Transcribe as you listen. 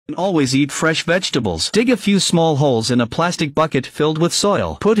Always eat fresh vegetables. Dig a few small holes in a plastic bucket filled with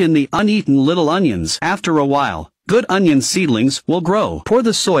soil. Put in the uneaten little onions. After a while, good onion seedlings will grow. Pour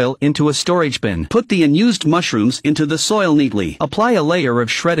the soil into a storage bin. Put the unused mushrooms into the soil neatly. Apply a layer of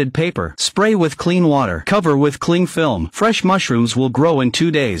shredded paper. Spray with clean water. Cover with cling film. Fresh mushrooms will grow in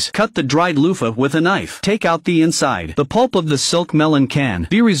 2 days. Cut the dried loofah with a knife. Take out the inside. The pulp of the silk melon can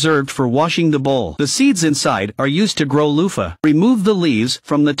be reserved for washing the bowl. The seeds inside are used to grow loofah. Remove the leaves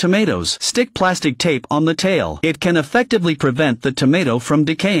from the tomatoes. Stick plastic tape on the tail. It can effectively prevent the tomato from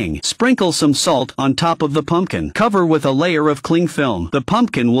decaying. Sprinkle some salt on top of the pumpkin. Cover with a layer of cling film. The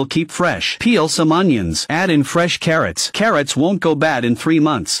pumpkin will keep fresh. Peel some onions. Add in fresh carrots. Carrots won't go bad in 3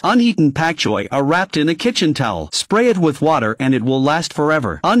 months. Uneaten pak choi are wrapped in a kitchen towel. Spray it with water and it will last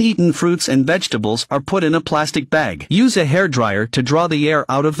forever. Uneaten fruits and vegetables are put in a plastic bag. Use a hairdryer to draw the air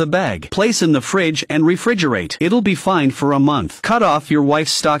out of the bag. Place in the fridge and refrigerate. It'll be fine for a month. Cut off your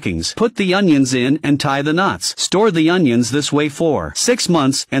wife's stockings. Put the onions in and tie the knots. Store the onions this way for 6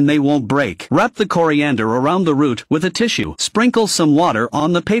 months and they won't break. Wrap the coriander around the root with a tissue. Sprinkle some water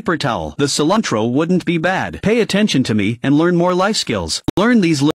on the paper towel. The cilantro wouldn't be bad. Pay attention to me and learn more life skills. Learn these